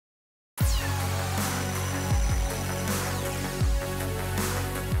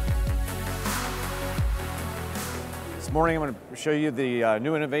This morning I'm going to show you the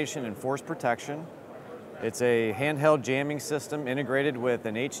new innovation in force protection. It's a handheld jamming system integrated with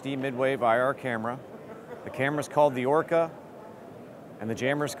an HD mid-wave IR camera. The camera is called the Orca and the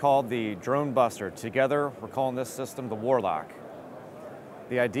jammer is called the Drone Buster. Together we're calling this system the Warlock.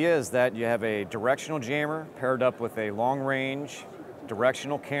 The idea is that you have a directional jammer paired up with a long-range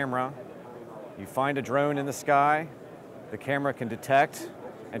directional camera. You find a drone in the sky, the camera can detect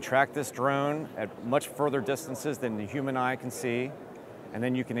and track this drone at much further distances than the human eye can see, and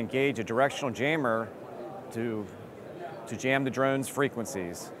then you can engage a directional jammer to jam the drone's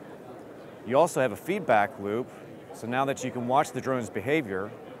frequencies. You also have a feedback loop, so now that you can watch the drone's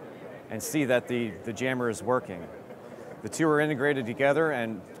behavior and see that the jammer is working. The two are integrated together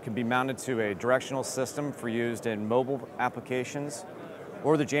and can be mounted to a directional system for use in mobile applications,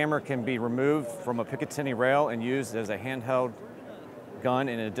 or the jammer can be removed from a Picatinny rail and used as a handheld gun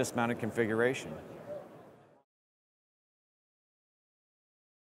in a dismounted configuration.